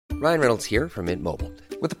Ryan Reynolds here from Mint Mobile.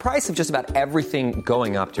 With the price of just about everything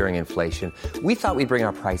going up during inflation, we thought we'd bring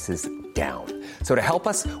our prices down. So to help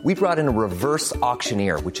us, we brought in a reverse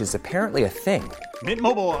auctioneer, which is apparently a thing. Mint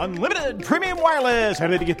Mobile Unlimited Premium Wireless. How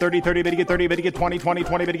to get 30, 30, bit to get 30, bit to get 20, 20,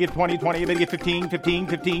 20, bit to get 20, 20, bit to get 15, 15,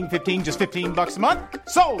 15, 15, just $15 a month?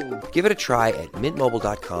 Sold! Give it a try at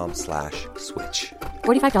mintmobile.com/switch.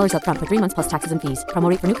 $45 up front for 3 months plus taxes and fees.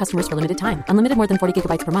 Promo rate for new customers for limited time. Unlimited more than 40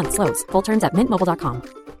 gigabytes per month. Slows full terms at mintmobile.com.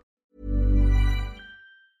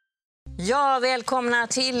 Ja, välkomna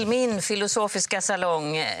till min filosofiska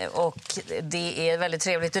salong, och det är väldigt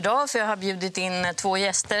trevligt idag för jag har bjudit in 2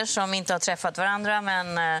 gäster som inte har träffat varandra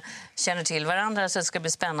men känner till varandra, så det ska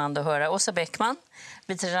bli spännande att höra. Åsa Bäckman,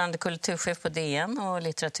 biträdande kulturchef på DN och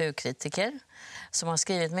litteraturkritiker som har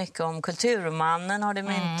skrivit mycket om kulturmannen, har det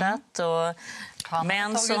myntat, och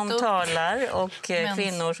män som talar och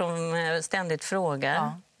kvinnor som ständigt frågar.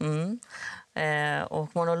 Ja.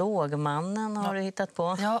 Och monologmannen har du hittat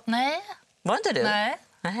på. Ja, nej. Var inte du? Nej.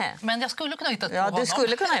 Nähä. Men jag skulle kunna ha hittat på honom. Du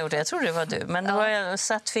skulle kunna ha gjort det. Jag tror det var du. Men du har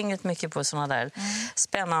satt fingret mycket på såna där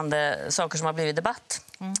spännande saker som har blivit debatt.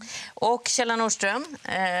 Och Kjell Nordström,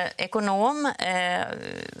 ekonom,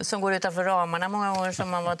 som går utanför ramarna många gånger som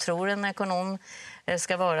man tror en ekonom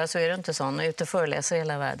ska vara, så är det inte sån. Ute och föreläser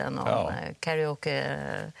hela världen om karaoke,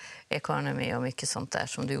 economy och mycket sånt där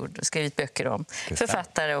som du skrivit böcker om.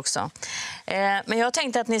 Författare också. Men jag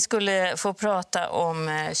tänkte att ni skulle få prata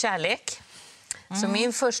om kärlek. Så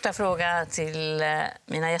min första fråga till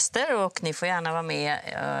mina gäster, och ni får gärna vara med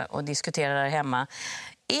och diskutera där hemma.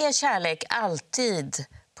 Är kärlek alltid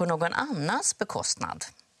på någon annans bekostnad?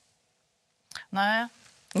 Nej.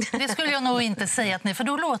 Det skulle jag nog inte säga att ni, för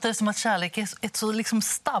då låter det som att kärlek är ett så liksom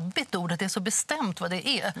stabbigt ord, att det är så bestämt vad det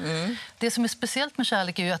är. Det som är speciellt med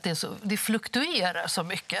kärlek är ju att det fluktuerar så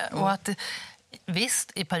mycket. Och att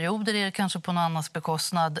visst, i perioder är det kanske på någon annans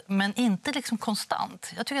bekostnad, men inte liksom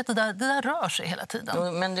konstant. Jag tycker att det där rör sig hela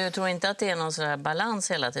tiden. Men du tror inte att det är någon sån här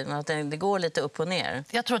balans hela tiden? Att det går lite upp och ner?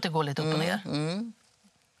 Jag tror att det går lite upp och ner.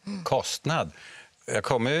 Kostnad. Jag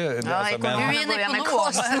kommer ju... ekonomen börjar med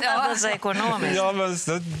kostnad, alltså ekonomiskt. Ja, men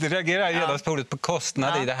så reagerar jag genast på ordet på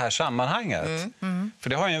kostnad i det här sammanhanget. För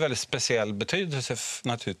det har ju en väldigt speciell betydelse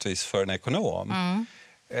naturligtvis för en ekonom.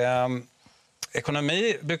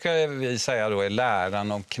 Ekonomi brukar vi säga då är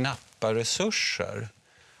läran om knappa resurser.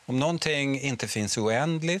 Om någonting inte finns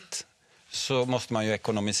oändligt så måste man ju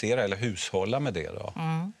ekonomisera eller hushålla med det då.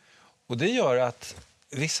 Och det gör att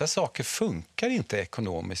vissa saker funkar inte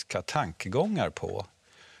ekonomiska tankegångar på.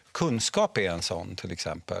 Kunskap är en sån till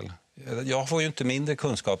exempel. Jag får ju inte mindre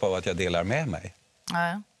kunskap av att jag delar med mig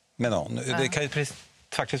med någon. Det kan ju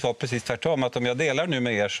faktiskt vara precis tvärtom, att om jag delar nu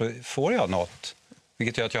med er så får jag något.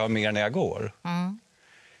 Vilket gör att jag har mer när jag går.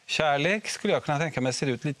 Kärlek skulle jag kunna tänka mig ser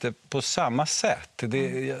ut lite på samma sätt.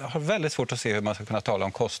 Jag har väldigt svårt att se hur man ska kunna tala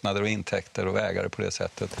om kostnader och intäkter och vägar på det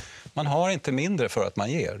sättet. Man har inte mindre för att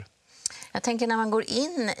man ger. Jag tänker när man går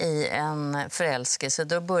in i en förälskelse,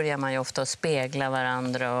 då börjar man ju ofta att spegla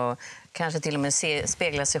varandra och kanske till och med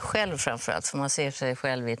spegla sig själv framförallt, för man ser sig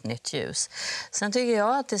själv i ett nytt ljus. Sen tycker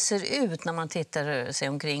jag att det ser ut när man tittar sig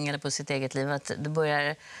omkring eller på sitt eget liv att det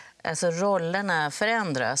börjar... Alltså rollerna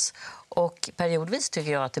förändras, och periodvis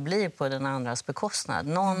tycker jag att det blir på den andras bekostnad.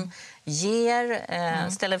 Någon ger,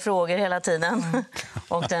 ställer frågor hela tiden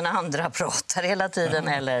och den andra pratar hela tiden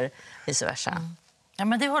eller vice versa. Ja,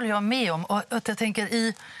 men det håller jag med om. Och jag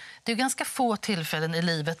tänker det är ganska få tillfällen i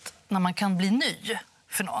livet när man kan bli ny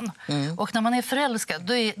för någon. Och när man är förälskad,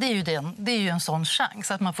 då det är ju en sån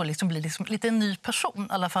chans att man får liksom bli lite en ny person,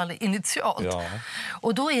 i alla fall initialt. Ja.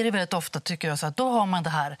 Och då är det väldigt ofta, tycker jag, så att då har man det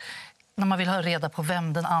här när man vill ha reda på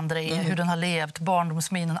vem den andra är, hur den har levt,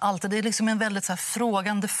 barndomsminnen, allt. Det är liksom en väldigt så här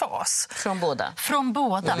frågande fas. Från båda? Från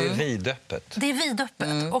båda. Och det är vidöppet. Det är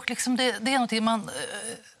vidöppet. Och liksom det är någonting man...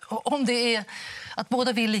 Om det är att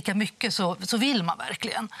båda vill lika mycket så vill man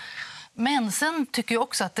verkligen. Men sen tycker jag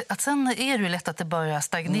också att sen är det ju lätt att det börjar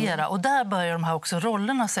stagnera. Och där börjar de här också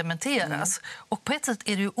rollerna cementeras. Och på ett sätt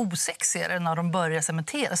är det ju osexigare när de börjar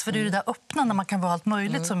cementeras. För det är ju det där öppna när man kan vara allt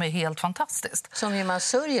möjligt som är helt fantastiskt. Som ju man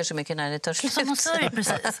sörjer så mycket när det tar slut. Som man sörjer,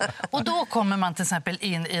 precis. Och då kommer man till exempel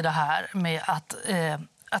in i det här med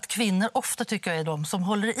att kvinnor ofta tycker jag är de som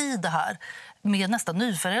håller i det här med nästan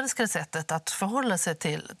nyförälskade sättet att förhålla sig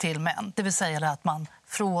till män. Det vill säga att man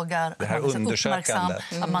frågar, det här att man är uppmärksam,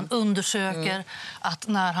 att man undersöker, att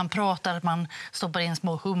när han pratar att man stoppar in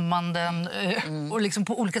små hummanden och liksom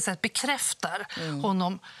på olika sätt bekräftar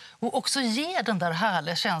honom. Och också ger den där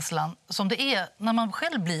härliga känslan som det är när man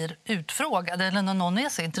själv blir utfrågad eller när någon är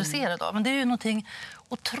så intresserad av. Men det är ju någonting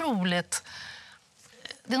otroligt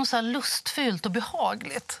det är något så här lustfyllt och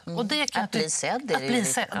behagligt. Och det kan Att bli sedd. Att bli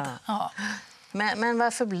sedd, ja. Men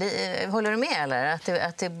varför håller du med eller?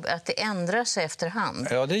 Att det ändrar sig efterhand?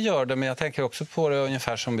 Ja, det gör det, men jag tänker också på det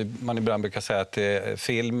ungefär som man ibland brukar säga att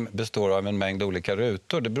film består av en mängd olika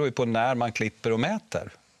rutor. Det beror ju på när man klipper och mäter,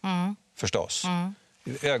 förstås.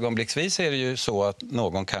 Ögonblicksvis är det ju så att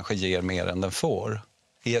någon kanske ger mer än den får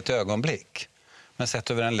i ett ögonblick. Men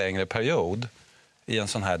sett över en längre period i en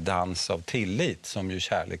sån här dans av tillit som ju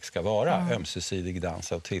kärlek ska vara, ömsesidig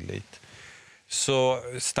dans av tillit. Så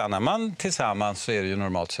stannar man tillsammans så är det ju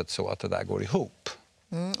normalt sett så att det där går ihop.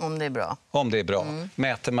 Om det är bra. Om det är bra.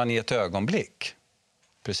 Mäter man i ett ögonblick,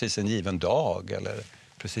 precis en given dag eller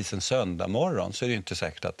precis en söndag morgon, så är det ju inte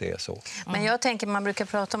säkert att det är så. Men jag tänker, man brukar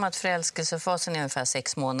prata om att förälskelsefasen är ungefär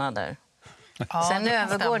 6 månader. Ja, Sen det kan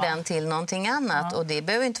övergår stämma. den till någonting annat och det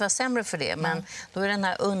behöver inte vara sämre för det. Men då är den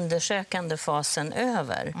här undersökande fasen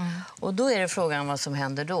över. Och då är det frågan vad som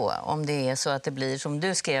händer då. Om det är så att det blir som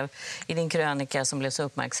du skrev i din krönika som blev så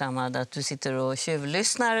uppmärksammad, att du sitter och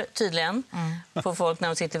tjuvlyssnar tydligen på folk när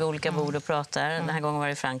de sitter vid olika bord och pratar. Den här gången var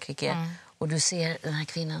det i Frankrike. Och du ser den här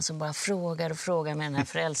kvinnan som bara frågar och frågar med den här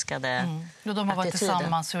förälskade Jo, de har varit attityden.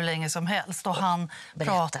 tillsammans hur länge som helst. Och han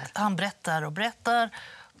berättar och berättar.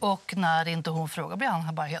 Och när inte hon frågar blir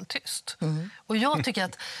han bara helt tyst. Och jag tycker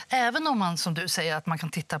att även om man, som du säger, att man kan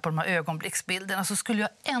titta på de här ögonblicksbilderna, så skulle jag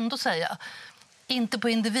ändå säga, inte på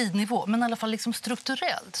individnivå, men i alla fall liksom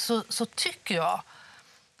strukturellt, så tycker jag,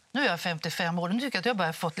 nu är jag 55 år, nu tycker jag att jag bara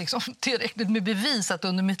har fått liksom tillräckligt med bevisat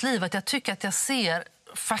under mitt liv att jag tycker att jag ser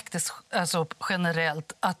faktiskt, alltså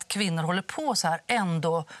generellt, att kvinnor håller på så här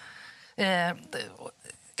ändå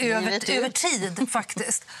över tid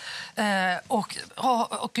faktiskt.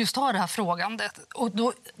 Och just ha det här frågandet. Och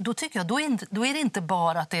då tycker jag, då är det inte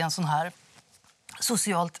bara att det är en sån här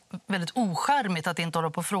socialt väldigt oskärmigt att inte hålla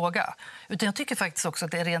på att fråga. Utan jag tycker faktiskt också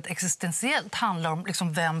att det rent existentiellt handlar om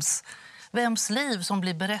liksom vems liv som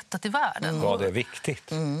blir berättat i världen. Ja, det är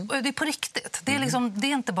viktigt. Och det är på riktigt. Det är liksom, det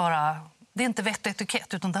är inte bara... Det är inte vett och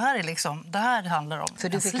etikett, utan det här handlar om För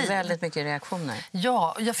du fick liv. väldigt mycket reaktioner.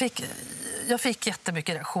 Ja, jag fick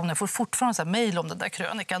jättemycket reaktioner. Jag får fortfarande så här mejl om den där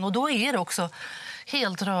krönikan. Och då är det också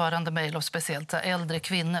helt rörande mejl av speciellt så här äldre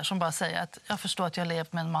kvinnor som bara säger att jag förstår att jag har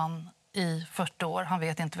levt med en man i 40 år. Han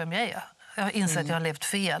vet inte vem jag är. Jag har insett att jag har levt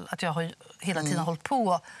fel. Att jag har hela tiden hållit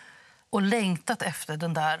på och längtat efter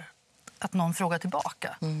den där, att någon frågar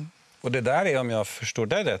tillbaka. Och det där är, om jag förstår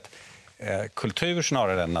det rätt, kultur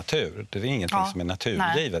snarare än natur. Det är ingenting som är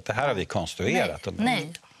naturgivet. Det här har vi konstruerat.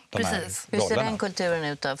 Nej, precis. Hur ser den kulturen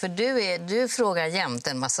ut då? För du frågar jämt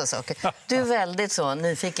en massa saker. Du är väldigt så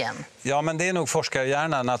nyfiken. Ja, men det är nog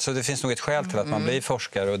forskarhjärnan. Alltså, det finns nog ett skäl till att man blir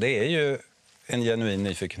forskare. Och det är ju en genuin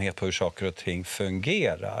nyfikenhet på hur saker och ting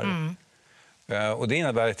fungerar. Och det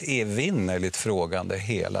innebär ett evinnerligt frågande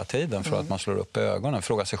hela tiden för att man slår upp ögonen,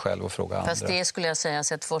 frågar sig själv och frågar andra. Fast det skulle jag säga,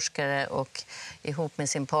 sett forskare och ihop med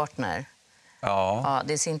sin partner. Ja,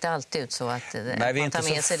 det ser inte alltid ut så att Nej, man tar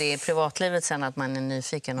med sig det i privatlivet sen, att man är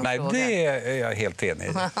nyfiken och frågar. Nej, det är jag helt enig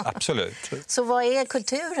i. Absolut. Så vad är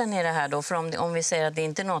kulturen i det här då? För om vi säger att det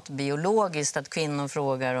inte är något biologiskt att kvinnor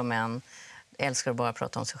frågar och män älskar att bara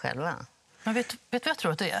prata om sig själva. Men vet du vad jag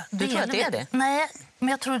tror att det är? Du tror att det är det? Nej, men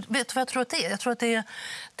vet du vad jag tror att det är? Jag tror att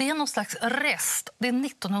det är någon slags rest. Det är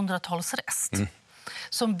 1900-talsrest.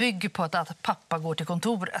 Som bygger på att pappa går till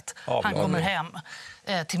kontoret. Han kommer hem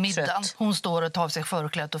till middagen. Trött. Hon står och tar av sig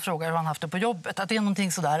förklädet och frågar hur han haft det på jobbet. Att det är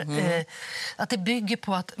någonting sådär. Att det bygger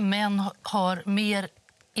på att män har mer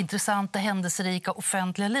intressanta, händelserika,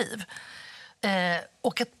 offentliga liv.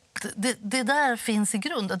 Och att det där finns i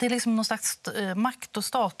grund. Det är liksom någon slags makt- och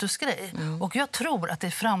statusgrej. Och jag tror att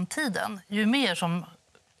i framtiden, ju mer som...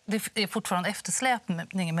 Det är fortfarande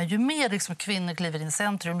eftersläpning, men ju mer liksom kvinnor kliver in i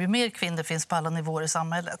centrum, ju mer kvinnor finns på alla nivåer i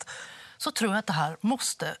samhället, så tror jag att det här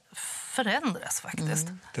måste förändras faktiskt.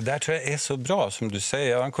 Det där tror jag är så bra som du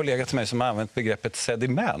säger. Jag har en kollega till mig som har använt begreppet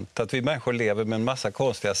sediment. Att vi människor lever med en massa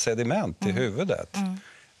konstiga sediment i huvudet.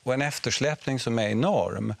 Och en eftersläpning som är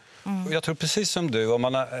enorm. Och jag tror precis som du, om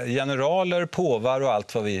man har generaler, påvar och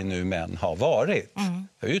allt vad vi nu män har varit.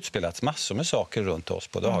 Det har utspelats massor med saker runt oss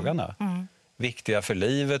på dagarna. Viktiga för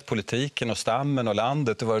livet, politiken och stammen och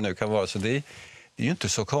landet och vad det nu kan vara. Så det är ju inte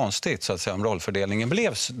så konstigt så att säga, om rollfördelningen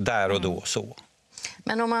blev där och då så.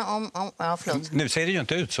 Men förlåt. Nu ser det ju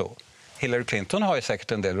inte ut så. Hillary Clinton har ju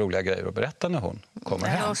säkert en del roliga grejer att berätta när hon kommer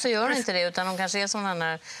hem. Ja, så gör hon inte det, utan hon kanske är som den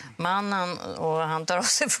där mannen och han tar av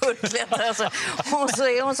sig förklädet. Alltså, och så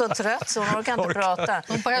är hon så trött så hon orkar inte prata,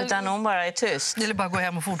 utan hon bara är tyst. Eller bara gå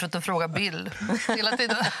hem och fortsätta fråga Bill hela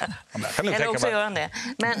tiden. Eller också gör han det.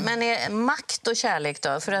 Men är makt och kärlek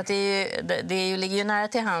då? För att det ligger ju nära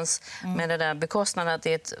till hans med det där bekostnaden att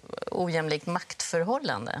det är ett ojämlikt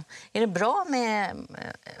maktförhållande. Är det bra med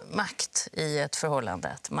makt i ett förhållande?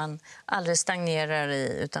 Att man aldrig stagnerar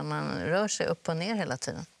utan man rör sig upp och ner hela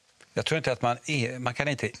tiden? Jag tror inte att man kan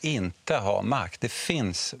inte ha makt.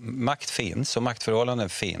 Makt finns och maktförhållanden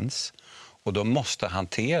finns och de måste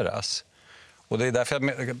hanteras. Och det är därför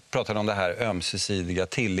jag pratade om det här ömsesidiga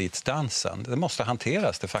tillitsdansen. Det måste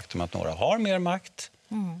hanteras, det faktum att några har mer makt.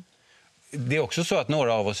 Det är också så att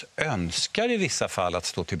några av oss önskar i vissa fall att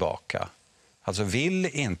stå tillbaka. Alltså vill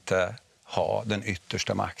inte ha den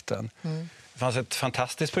yttersta makten. Det fanns ett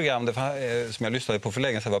fantastiskt program som jag lyssnade på för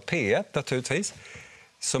länge sedan, var P1 naturligtvis,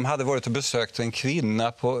 som hade varit och besökt en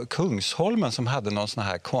kvinna på Kungsholmen som hade någon sån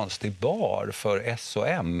här konstig bar för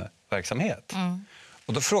S&M-verksamhet.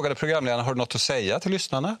 Och då frågade programledaren, har du något att säga till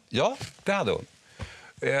lyssnarna? Ja, det hade hon.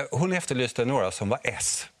 Hon efterlyste några som var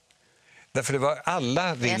S. Därför det var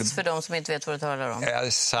alla vill... S för de som inte vet vad du talar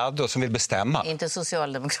om. SAD som vill bestämma. Inte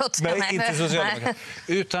socialdemokrater. Nej, inte socialdemokrater.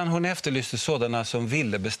 Utan hon efterlyste sådana som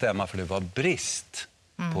ville bestämma, för det var brist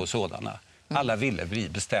på sådana. Alla ville bli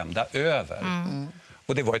bestämda över.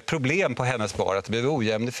 Och det var ett problem på hennes bar att det blev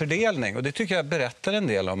ojämn fördelning. Och det tycker jag berättar en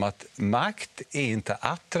del om att makt är inte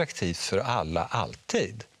attraktivt för alla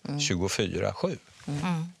alltid. 24/7.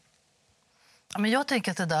 Ja, men jag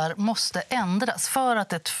tänker att det där måste ändras för att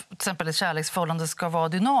till exempel ett kärleksförhållande ska vara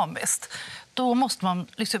dynamiskt. Då måste man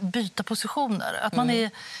liksom byta positioner. Att man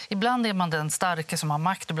ibland är man den starka som har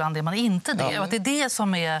makt, ibland är man inte det. Och att det är det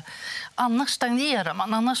som är... Annars stagnerar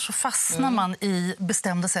man, annars så fastnar man i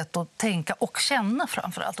bestämda sätt att tänka och känna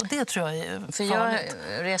framför allt. Och det tror jag är farligt. För jag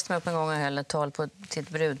reste mig upp en gång och höll ett tal till ett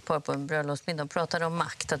brudpar på en bröllopsmiddag och pratade om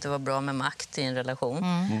makt, att det var bra med makt i en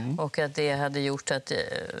relation. Och att det hade gjort att...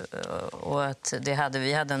 Och att vi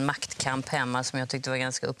hade en maktkamp hemma som jag tyckte var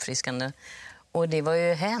ganska uppfriskande. Och det var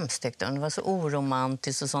ju hemskt, tyckte de. Det var så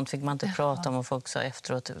oromantiskt och sånt fick man inte prata om. Och folk sa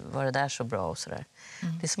efteråt, var det där så bra och sådär.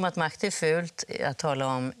 Det är som att makt är fult att tala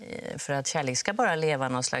om, för att kärlek ska bara leva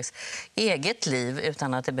någon slags eget liv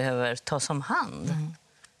utan att det behöver tas om hand.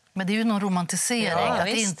 Men det är ju någon romantisering, att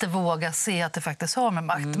inte våga se att det faktiskt har med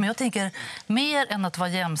makt. Men jag tänker, mer än att vara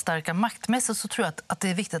jämnstarka maktmässigt så tror jag att det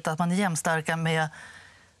är viktigt att man är jämnstarka med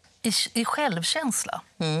i självkänsla.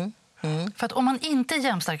 För att om man inte är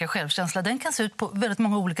jämnstarka självkänsla, den kan se ut på väldigt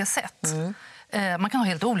många olika sätt. Man kan ha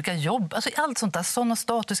helt olika jobb. Alltså allt sånt där, sådana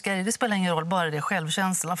statuska grejer, det spelar ingen roll, bara det är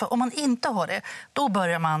självkänslan. För om man inte har det, då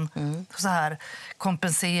börjar man så här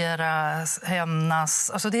kompensera, hämnas.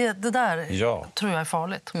 Alltså det där tror jag är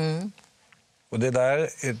farligt. Och det där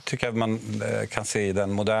tycker jag man kan se i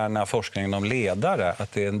den moderna forskningen om ledare,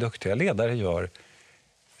 att det en duktiga ledare gör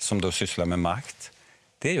som då sysslar med makt,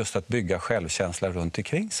 det är just att bygga självkänsla runt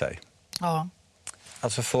omkring sig. Ja.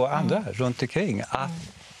 Alltså få andra runt omkring att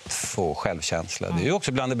få självkänsla. Det är ju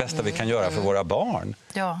också bland det bästa vi kan göra för våra barn.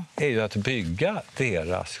 Är ju att bygga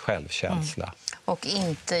deras självkänsla. Och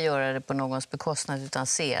inte göra det på någons bekostnad utan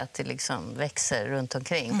se att det liksom växer runt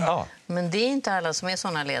omkring. Men det är inte alla som är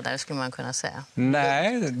såna ledare, skulle man kunna säga.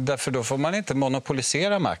 Nej, därför då får man inte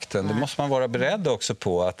monopolisera makten. Då måste man vara beredd också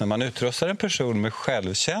på att när man utrustar en person med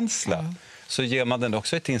självkänsla så ger man den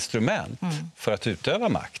också ett instrument för att utöva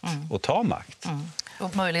makt och ta makt.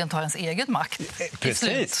 Och möjligen ta ens eget makt.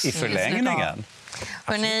 Precis, i förlängningen.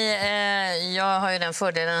 Hörrni, jag har ju den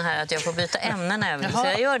fördelen här att jag får byta ämnen även, så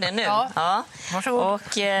jag gör det nu. Varsågod. Och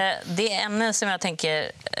det ämne som jag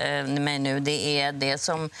tänker mig nu, det är det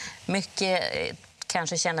som mycket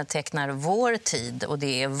kanske kännetecknar vår tid, och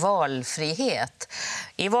det är valfrihet.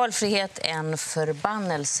 Är valfrihet en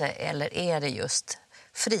förbannelse eller är det just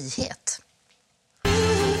frihet?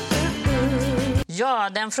 Ja,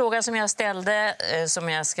 den fråga som jag ställde, som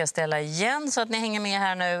jag ska ställa igen så att ni hänger med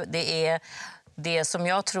här nu, det är det som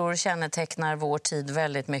jag tror kännetecknar vår tid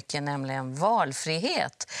väldigt mycket, nämligen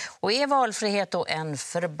valfrihet. Och är valfrihet då en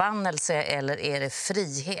förbannelse eller är det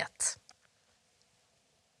frihet?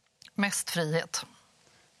 Mest frihet.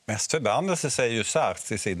 Mest förbannelse säger ju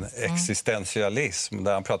Sartre i sin existentialism,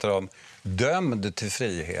 där han pratar om dömd till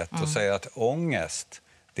frihet och säger att ångest,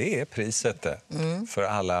 det är priset för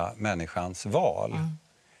alla människans val.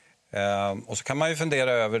 Och så kan man ju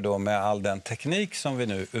fundera över då med all den teknik som vi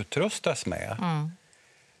nu utrustas med.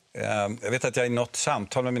 Jag vet att jag i något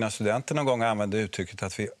samtal med mina studenter någon gång använde uttrycket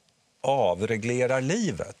att vi avreglerar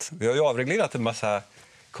livet. Vi har ju avreglerat en massa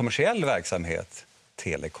kommersiell verksamhet,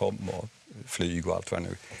 telekom och flyg och allt vad det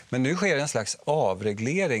nu. Men nu sker en slags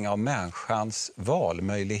avreglering av människans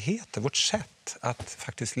valmöjligheter, vårt sätt att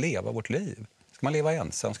faktiskt leva vårt liv. Ska man leva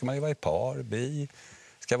ensam? Ska man leva i par, bi?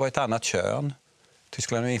 Ska det vara ett annat kön?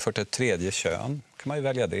 Tyskland har infört ett tredje kön. Kan man ju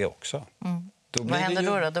välja det också. Vad händer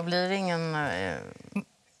då? Då blir det ingen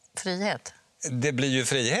frihet? Det blir ju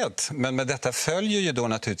frihet, men med detta följer ju då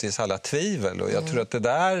naturligtvis alla tvivel. Och jag tror att det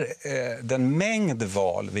där, den mängd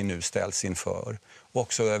val vi nu ställs inför,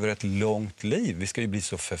 också över ett långt liv. Vi ska ju bli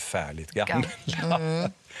så förfärligt gamla.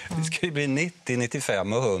 Vi ska ju bli 90,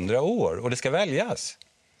 95 och 100 år och det ska väljas.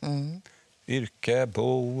 Yrke,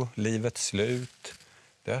 bo, livets slut,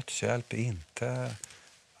 dödshjälp, inte.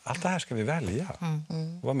 Allt det här ska vi välja.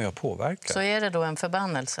 Vara med och påverka. Så är det då en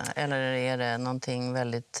förbannelse eller är det någonting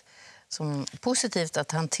väldigt som positivt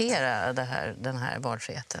att hantera den här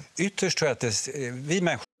valfriheten? Ytterst tror jag att vi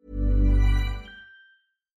människor...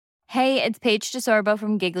 Hey, it's Paige DeSorbo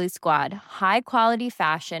from Giggly Squad. High quality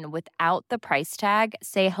fashion without the price tag.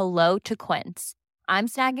 Say hello to Quince. I'm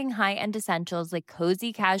snagging high-end essentials like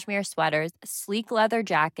cozy cashmere sweaters, sleek leather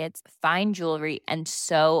jackets, fine jewelry, and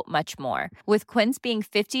so much more. With Quince being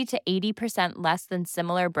 50 to 80% less than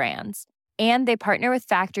similar brands. And they partner with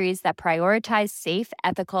factories that prioritize safe,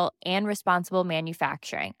 ethical, and responsible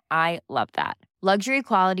manufacturing. I love that. Luxury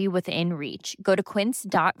quality within reach. Go to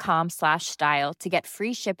quince.com/style to get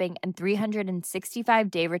free shipping and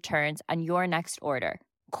 365-day returns on your next order.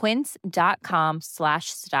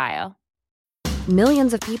 Quince.com/style.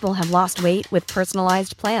 Millions of people have lost weight with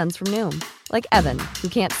personalized plans from Noom. Like Evan, who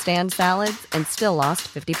can't stand salads and still lost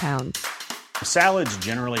 50 pounds. Salads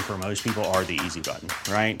generally for most people are the easy button,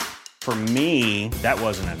 right? For me, that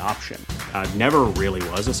wasn't an option. I never really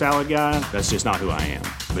was a salad guy. That's just not who I am.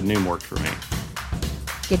 But Noom worked for me.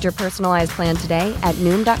 Get your personalized plan today at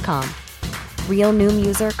Noom.com. Real Noom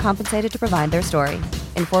user compensated to provide their story.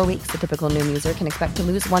 In 4 weeks, the typical Noom user can expect to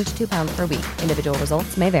lose 1 to 2 pounds per week. Individual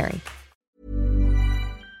results may vary.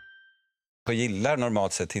 Jag gillar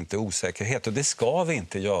normalt sett inte osäkerhet och det ska vi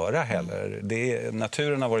inte göra heller.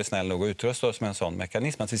 Naturen har varit snäll nog att utrusta oss med en sån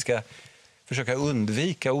mekanism att vi ska försöka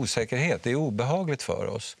undvika osäkerhet. Det är obehagligt för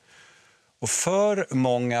oss. Och för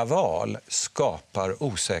många val skapar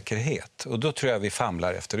osäkerhet. Och då tror jag vi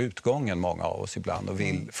famlar efter utgången, många av oss ibland, och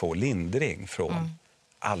vill få lindring från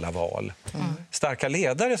alla val. Starka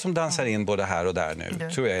ledare som dansar in både här och där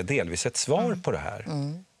nu tror jag är delvis ett svar på det här.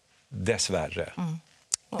 Dessvärre.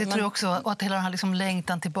 Det tror jag också, att hela den här liksom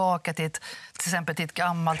längtan tillbaka till exempel till ett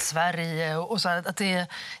gammalt Sverige och så att det är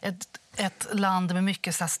ett land med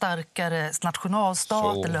mycket så starkare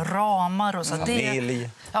nationalstat eller ramar och så. Familj.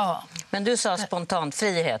 Men du sa spontant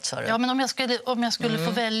frihet, sa du? Ja, men om jag skulle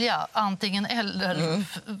få välja antingen eller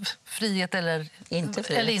frihet eller inte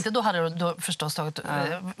frihet. Eller inte, då hade jag då förstås tagit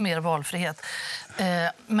mer valfrihet.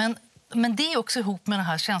 Men det är också ihop med den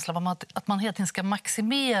här känslan om att man hela tiden ska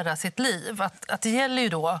maximera sitt liv. Att det gäller ju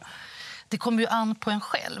då, det kommer ju an på en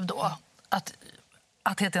själv då. Att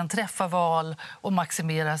hela tiden träffa val och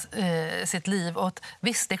maximera sitt liv. Och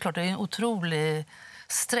visst, det är klart, det är en otrolig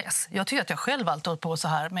stress. Jag tycker att jag själv alltid hållit på så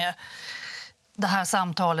här med det här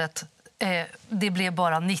samtalet. Det blev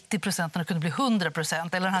bara 90% när det kunde bli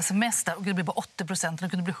 100%. Eller den här semestern, och det blev bara 80% när det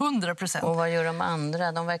kunde bli 100%. Och vad gör de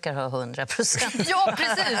andra? De verkar ha 100%. Ja,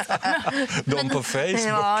 precis. De på Facebook.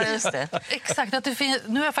 Ja, just det. Exakt.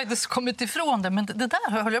 Nu har jag faktiskt kommit ifrån det, men det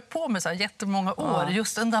där höll jag på med så här jättemånga år.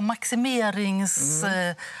 Just den där maximerings...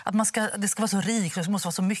 Att det ska vara så rikt och det måste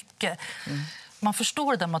vara så mycket. Man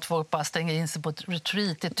förstår det där med att folk bara stänger in sig på ett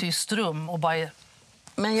retreat i ett tyst rum och bara...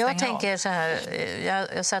 Men jag tänker så här,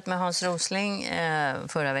 jag satt med Hans Rosling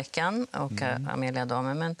förra veckan och Amelia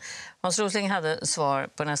Damer, men Hans Rosling hade svar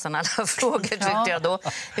på nästan alla frågor tyckte jag då.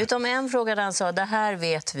 Utom en fråga där han sa, det här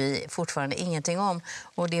vet vi fortfarande ingenting om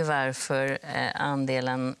och det är varför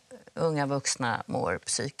andelen unga vuxna mår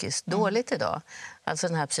psykiskt dåligt idag. Alltså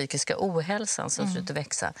den här psykiska ohälsan som slutar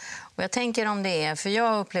växa. Och jag tänker om det är, för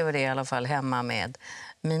jag upplever det i alla fall hemma med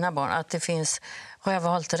mina barn, att det finns, har jag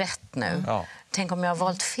valt rätt nu? Tänk om jag har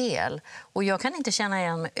valt fel. Och jag kan inte känna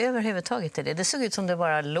igen mig överhuvudtaget i det. Det såg ut som det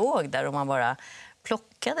bara låg där och man bara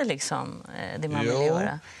plockade liksom det man vill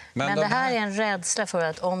göra. Men det här är en rädsla för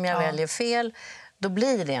att om jag väljer fel, då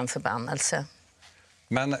blir det en förbannelse.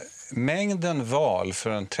 Men mängden val för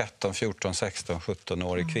en 13, 14, 16,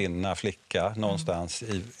 17-årig kvinna, flicka, någonstans,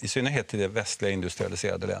 i synnerhet i det västliga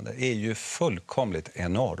industrialiserade länder, är ju fullkomligt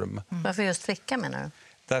enorm. Varför just flicka, menar du?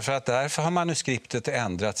 Därför att därför har manuskriptet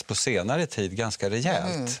ändrats på senare tid ganska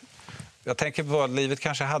rejält. Jag tänker på att livet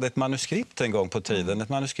kanske hade ett manuskript en gång på tiden. Ett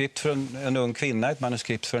manuskript för en ung kvinna, ett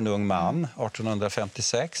manuskript för en ung man,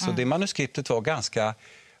 1856. Och det manuskriptet var ganska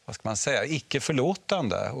vad ska man säga, icke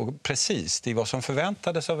förlåtande och precis i vad som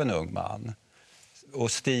förväntades av en ung man.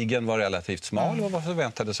 Och stigen var relativt smal och vad som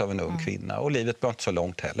förväntades av en ung kvinna. Och livet var inte så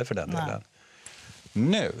långt heller för den delen.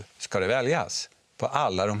 Nu ska det väljas på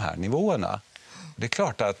alla de här nivåerna. Det är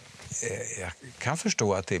klart att jag kan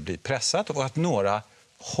förstå att det blir pressat och att några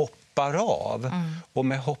hoppar av. Och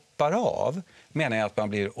med hoppar av menar jag att man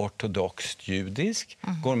blir ortodoxt judisk,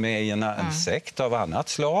 går med i en sekt av annat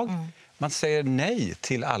slag. Man säger nej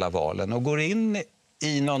till alla valen och går in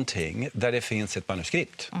i någonting där det finns ett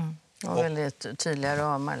manuskript. Och väldigt tydliga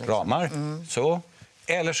ramar. Liksom. Ramar. Så.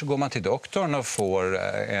 Eller så går man till doktorn och får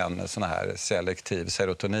en sån här selektiv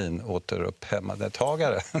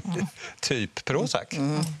serotonin-återupphämmande-tagare, typ Prozac.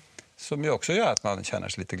 Som ju också gör att man känner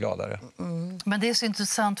sig lite gladare. Men det är så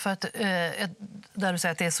intressant för att där du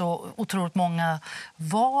säger att det är så otroligt många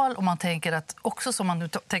val och man tänker att också som man nu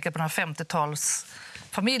tänker på den här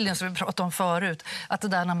 50-talsfamiljen som vi pratade om förut, att det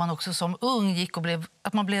där när man också som ung gick och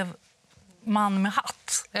att man blev man med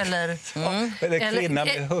hatt eller kvinna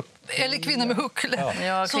med huck. Eller kvinna med huckle.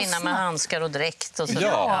 Ja, kvinna med handskar och dräkt och så.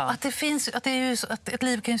 Ja, att det finns att ett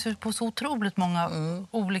liv kan se ut på så otroligt många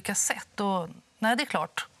olika sätt och nej, det är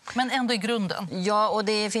klart. Men ändå i grunden. Ja, och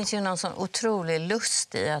det finns ju någon sån otrolig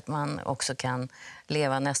lust i att man också kan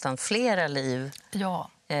leva nästan flera liv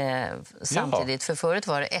samtidigt. För förut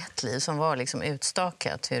var det ett liv som var liksom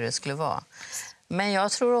utstakat hur det skulle vara. Men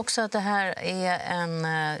jag tror också att det här är en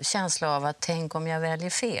känsla av att tänk om jag väljer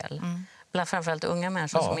fel. Bland framförallt unga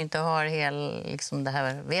människor som inte har liksom det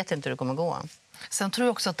här, vet inte hur det kommer gå. Sen tror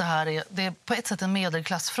jag också att det är på ett sätt en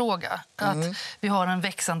medelklassfråga. Att vi har en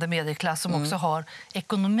växande medelklass som också har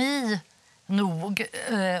ekonomi nog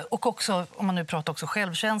och också, om man nu pratar också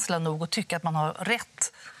självkänsla nog och tycker att man har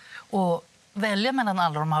rätt att välja mellan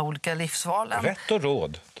alla de här olika livsvalen. Rätt och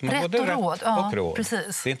råd. De har både rätt och råd.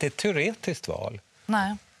 Precis. Det är inte ett teoretiskt val.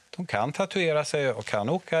 Nej. De kan tatuera sig och kan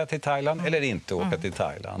åka till Thailand eller inte åka till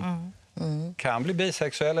Thailand. Kan bli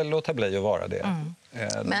bisexuell eller låta bli att vara det.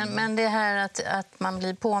 Men det här att man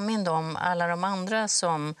blir påmind om alla de andra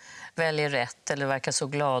som väljer rätt eller verkar så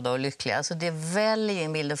glada och lyckliga. Alltså det väljer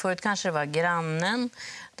en bild. Förut kanske det var grannen,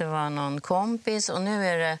 det var någon kompis och nu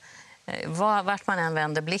är det vart man än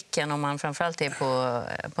vänder blicken, om man framförallt är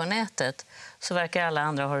på nätet, så verkar alla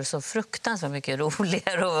andra ha det så fruktansvärt mycket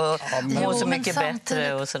roligare och må så mycket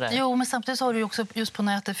bättre och sådär. Jo, men samtidigt har du också just på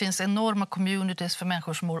nätet finns enorma communities för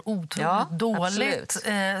människor som mår otroligt dåligt.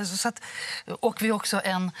 Så att, och vi har också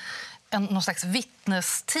någon slags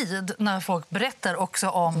vittnestid när folk berättar också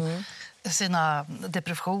om sina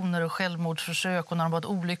depressioner och självmordsförsök och när de varit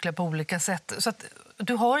olyckliga på olika sätt. Så att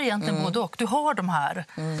du har egentligen både och. Du har de här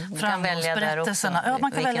framgångsberättelserna. Ja,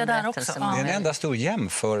 man kan välja där också. Det är en enda stor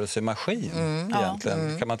jämförelsemaskin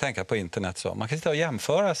egentligen, kan man tänka på internet så. Man kan sitta och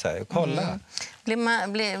jämföra sig och kolla.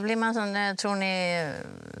 Blir man sån, tror ni,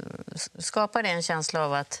 skapar det en känsla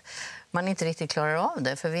av att man inte riktigt klarar av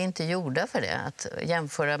det? För vi är inte gjorda för det, att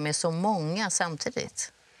jämföra med så många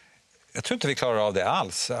samtidigt. Jag tror inte vi klarar av det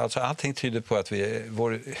alls. Alltså, allting tyder på att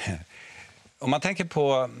om man tänker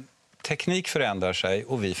på teknik förändrar sig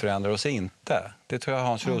och vi förändrar oss inte. Det tror jag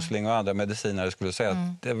Hans Rosling och andra medicinare skulle säga.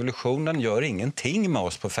 Att evolutionen gör ingenting med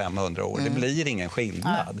oss på 500 år. Det blir ingen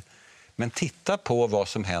skillnad. Men titta på vad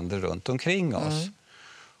som händer runt omkring oss.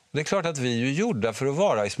 Och det är klart att vi är ju gjorda för att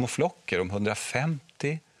vara i små flockar om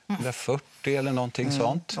 150, 140 eller någonting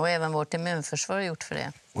sånt. Och även vårt immunförsvar är gjort för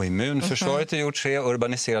det. Och immunförsvaret är gjort för det.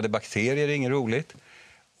 Urbaniserade bakterier är inget roligt.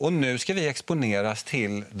 Och nu ska vi exponeras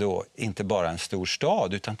till då inte bara en stor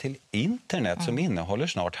stad utan till internet som innehåller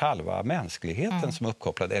snart halva mänskligheten som är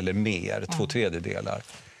uppkopplad eller mer, 2/3.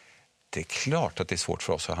 Det är klart att det är svårt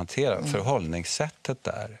för oss att hantera. Förhållningssättet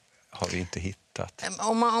där har vi inte hittat.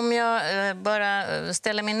 Om jag bara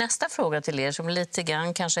ställer min nästa fråga till er som lite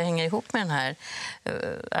grann kanske hänger ihop med den här. I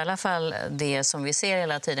alla fall det som vi ser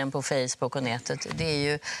hela tiden på Facebook och nätet, det är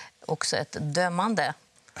ju också ett dömande.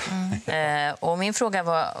 Och min fråga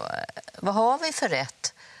var, vad har vi för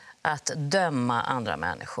rätt att döma andra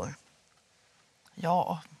människor?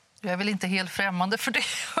 Ja, jag är väl inte helt främmande för det,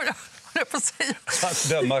 jag får säga. Att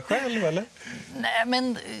döma själv, eller? Nej,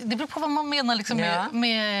 men det beror på vad man menar liksom,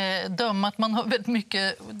 med döma. Att man har väldigt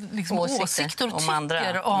mycket liksom, åsikter och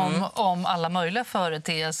tycker om alla möjliga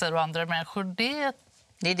företeelser och andra människor. Det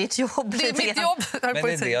är ditt jobb. Det är mitt jobb. Men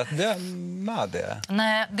är det att döma det?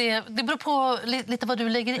 Nej, det beror på lite vad du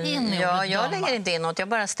lägger in i ordet jag lägger inte in något. Jag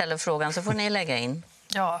bara ställer frågan så får ni lägga in.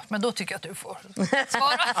 Ja, men då tycker jag att du får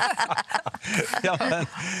svara.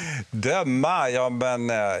 Döma,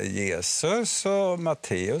 Jesus och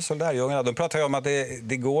Matteus och lärjungarna, de pratar ju om att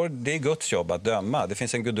det är Guds jobb att döma. Det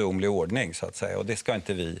finns en gudomlig ordning så att säga och det ska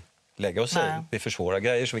inte vi lägga oss i. Nej. Vi försvårar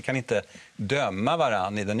grejer, så vi kan inte döma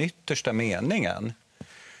varann i den yttersta meningen.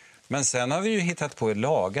 Men sen har vi ju hittat på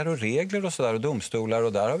lagar och regler och, så där, och domstolar,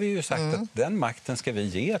 och där har vi ju sagt att den makten ska vi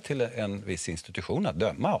ge till en viss institution att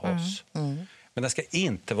döma oss. Men den ska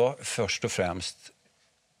inte vara först och främst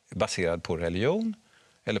baserad på religion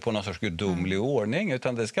eller på någon sorts gudomlig ordning,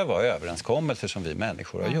 utan det ska vara överenskommelser som vi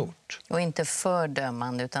människor har gjort. Och inte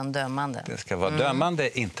fördömande utan dömande. Det ska vara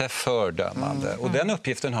dömande, inte fördömande. Och den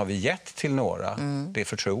uppgiften har vi gett till några. Det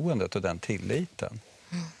förtroendet och den tilliten.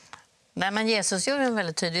 Nej, men Jesus gör en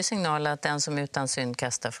väldigt tydlig signal att den som utan synd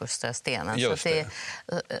kastar första stenen. Just så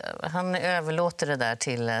han överlåter det där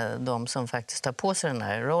till de som faktiskt tar på sig den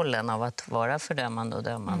här rollen av att vara fördömande och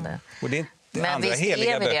dömande. Och det är men visst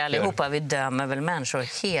är vi det allihopa, vi dömer väl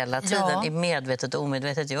människor hela tiden, Ja. i medvetet och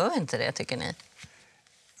omedvetet. Gör vi inte det, tycker ni?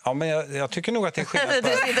 Ja, men jag tycker nog att det är skillnad på...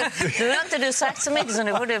 Nu har inte du sagt så mycket, så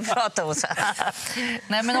nu får du prata hos.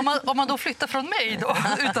 Nej, men om man då flyttar från mig då,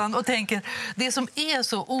 och tänker det som är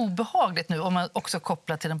så obehagligt nu, om man också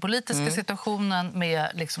kopplar till den politiska situationen med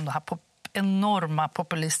liksom den här enorma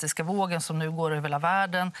populistiska vågen som nu går över hela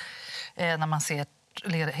världen, när man ser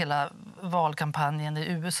hela valkampanjen i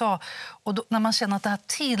USA, och då, när man känner att det här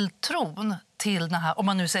tilltron till den här, om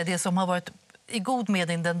man nu säger det som har varit i god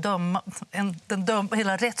mening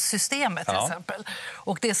hela rättssystemet till exempel,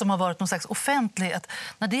 och det som har varit någon slags offentlighet,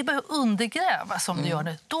 när det börjar undergrävas som det gör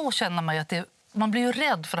nu, då känner man ju att man blir ju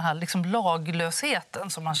rädd för den här liksom laglösheten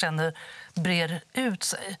som man känner brer ut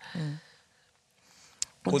sig.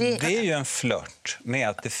 Och det är ju en flört med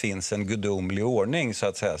att det finns en gudomlig ordning, så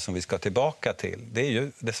att säga, som vi ska tillbaka till. Det är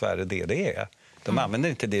ju dessvärre det är. De använder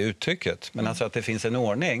inte det uttrycket, men alltså att det finns en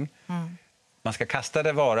ordning. Man ska kasta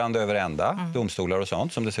det varande över ända, domstolar och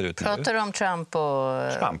sånt som det ser ut nu. Pratar du om Trump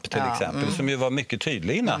och... Trump till exempel, som ju var mycket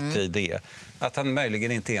tydlig i natt i det. Att han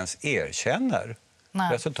möjligen inte ens erkänner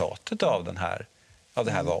resultatet av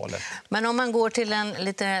det här valet. Men om man går till en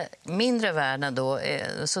lite mindre värld då,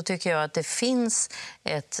 så tycker jag att det finns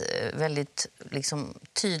ett väldigt liksom,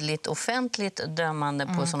 tydligt offentligt dömande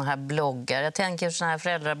på såna här bloggar. Jag tänker såna här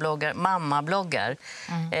föräldrabloggar, mammabloggar.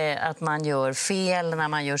 Att man gör fel när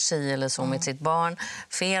man gör si eller så med sitt barn.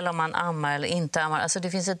 Fel om man ammar eller inte ammar. Alltså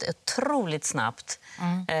det finns ett otroligt snabbt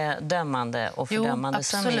dömande och fördömande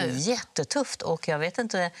som är jättetufft. Och jag vet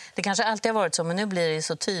inte, det kanske alltid har varit så, men nu blir det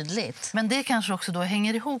så tydligt. Men det kanske också då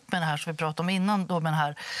hänger ihop med det här som vi pratade om innan, då med den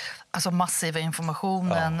här alltså massiva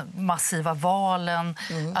informationen, massiva valen,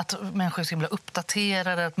 att människor ska bli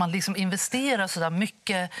uppdaterade, att man liksom investerar så där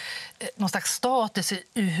mycket, någon slags status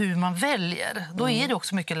i hur man väljer. Då är det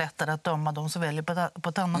också mycket lättare att döma de som väljer på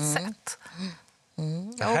ett annat sätt.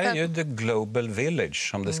 Det här är ju the global village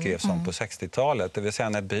som det skrevs om på 60-talet, det vill säga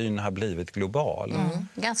när byn har blivit global.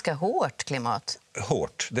 Ganska hårt klimat.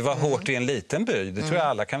 Hårt. Det var hårt i en liten by. Det tror jag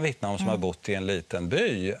alla kan vittna om som har bott i en liten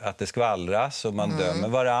by. Att det skvallras och man dömer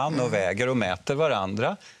varann och väger och mäter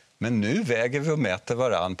varandra. Men nu väger vi och mäter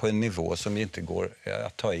varann på en nivå som inte går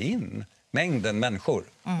att ta in. Mängden människor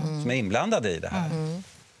som är inblandade i det här.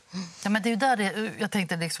 Ja, men det är ju där jag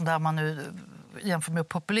tänkte liksom där man nu jämför med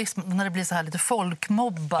populism, när det blir så här lite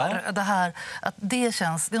folkmobbar, det här att det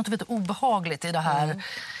är något väldigt obehagligt i det här,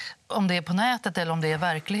 om det är på nätet eller om det är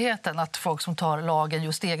verkligheten, att folk som tar lagen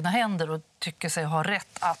just i egna händer och tycker sig ha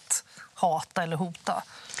rätt att hata eller hota.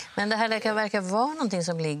 Men det här verkar vara någonting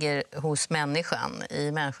som ligger hos människan,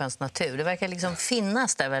 i människans natur. Det verkar liksom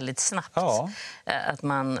finnas där väldigt snabbt. Att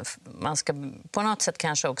man ska på något sätt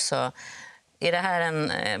kanske också... Är det här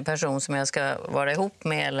en person som jag ska vara ihop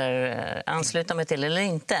med eller ansluta mig till eller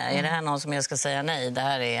inte? Är det här någon som jag ska säga nej, det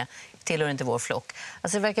här tillhör inte vår flock?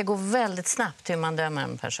 Alltså det verkar gå väldigt snabbt hur man dömer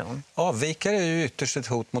en person. Avvikare är ju ytterst ett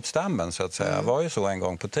hot mot stammen, så att säga. Det var ju så en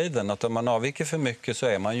gång på tiden att om man avviker för mycket så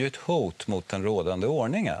är man ju ett hot mot den rådande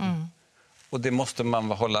ordningen. Och det måste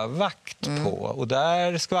man hålla vakt på. Och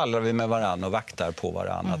där skvallrar vi med varann och vaktar på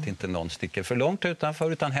varann att inte någon sticker för långt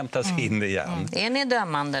utanför utan hämtas in igen. Är ni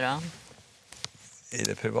dömande då? I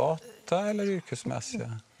det privata eller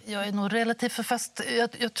yrkesmässiga? Jag är nog relativt förfast.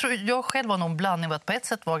 Jag tror jag själv var någon blandning, att på ett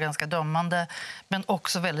sätt var ganska dömande men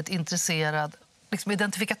också väldigt intresserad, liksom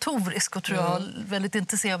identifikatorisk, och tror jag väldigt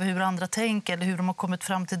intresserad av hur andra tänker eller hur de har kommit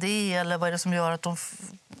fram till det, eller vad är det som gör att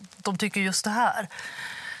de tycker just det här.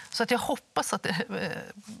 Så att jag hoppas att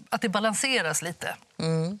det balanseras lite.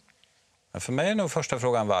 För mig är nog första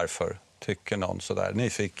frågan varför. Tycker någon så där.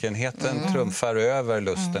 Nyfikenheten trumfar över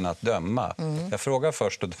lusten att döma. Jag frågar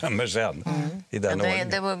först och dömer sen. I den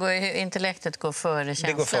ordningen. Intellektet går före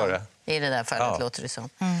känslan. Det går före. I det där fallet låter det som.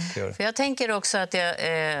 För jag tänker också att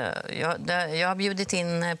jag har bjudit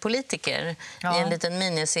in politiker i en liten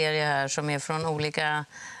miniserie här som är från olika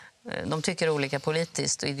De tycker olika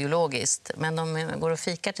politiskt och ideologiskt, men de går och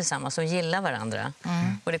fikar tillsammans och gillar varandra.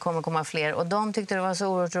 Och det kommer komma fler. Och de tyckte det var så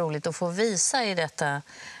oerhört roligt att få visa i detta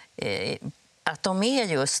att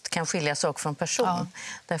de kan skilja sak från person. Ja.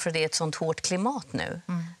 Därför det är ett sånt hårt klimat nu.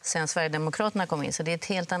 Sen Sverigedemokraterna kom in, så det är ett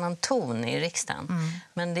helt annan ton i riksdagen.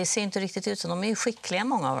 Men det ser inte riktigt ut så. De är ju skickliga,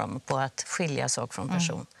 många av dem, på att skilja sak från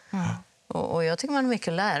person. Och jag tycker man har mycket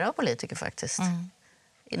att lära av politiker faktiskt.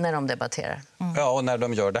 När de debatterar. Ja, och när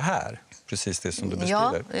de gör det här. Precis det som du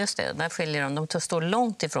beskriver. Ja, just det. Där skiljer de. De står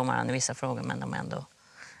långt ifrån varandra i vissa frågor, men de ändå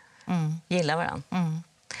gillar varandra.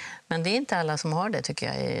 Men det är inte alla som har det, tycker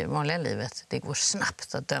jag, i vanliga livet. Det går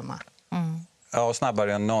snabbt att döma. Ja, och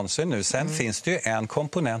snabbare än någonsin nu. Sen finns det ju en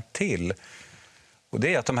komponent till. Och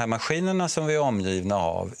det är att de här maskinerna som vi är omgivna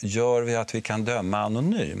av gör vi att vi kan döma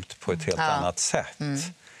anonymt på ett helt annat sätt.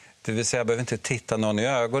 Det vill säga, jag behöver inte titta någon i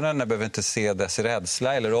ögonen, jag behöver inte se dess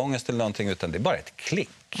rädsla eller ångest eller någonting, utan det är bara ett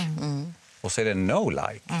klick. Och så är det no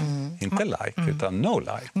like. Inte like, utan no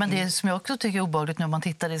like. Men det som jag också tycker är obehagligt nu, om man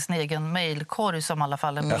tittar i sin egen mejlkorg, som i alla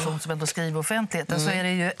fall en person som ändå skriver offentligheten, så är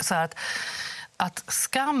det ju så här att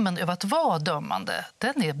skammen över att vara dömande,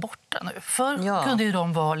 den är borta nu. Förr kunde ju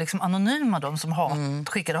de vara liksom anonyma, de som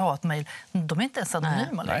skickade hatmejl. De är inte ens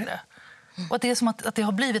anonyma längre. Och det är som att det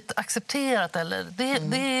har blivit accepterat, eller det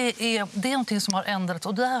är någonting som har ändrats,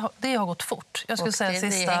 och det har gått fort. Jag skulle säga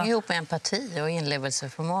det hänger ihop med empati och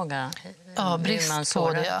inlevelseförmåga. Ja, brist på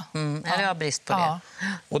det. Eller brist på det.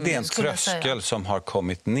 Och det är en tröskel som har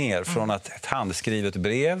kommit ner från att ett handskrivet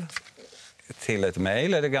brev till ett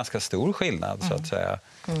mejl är det ganska stor skillnad, så att säga.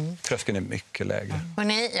 Tröskeln är mycket lägre.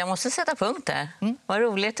 Hörrni, jag måste sätta punkt där. Vad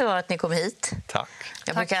roligt det var att ni kom hit. Tack.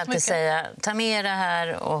 Jag brukar alltid säga, ta med er det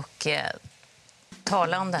här och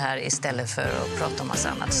tala om det här istället för att prata om massa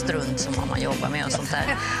annat strunt som man jobbar med och sånt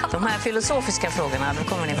där. De här filosofiska frågorna, då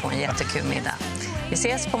kommer ni få en jättekul middag. Vi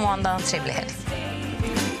ses på måndag. Trevlig helg.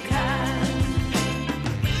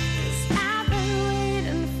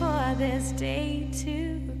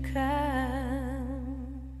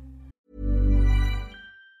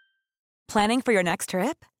 Planning for your next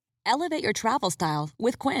trip? Elevate your travel style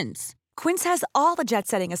with Quince. Quince has all the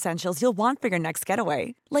jet-setting essentials you'll want for your next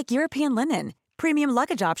getaway, like European linen, premium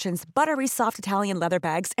luggage options, buttery soft Italian leather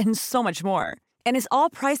bags, and so much more. And is all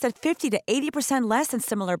priced at 50 to 80% less than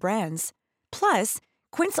similar brands. Plus,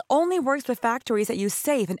 Quince only works with factories that use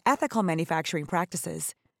safe and ethical manufacturing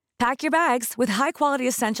practices. Pack your bags with high-quality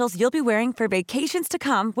essentials you'll be wearing for vacations to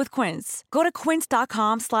come with Quince. Go to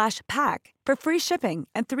quince.com/pack for free shipping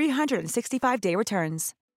and 365-day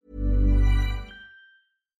returns.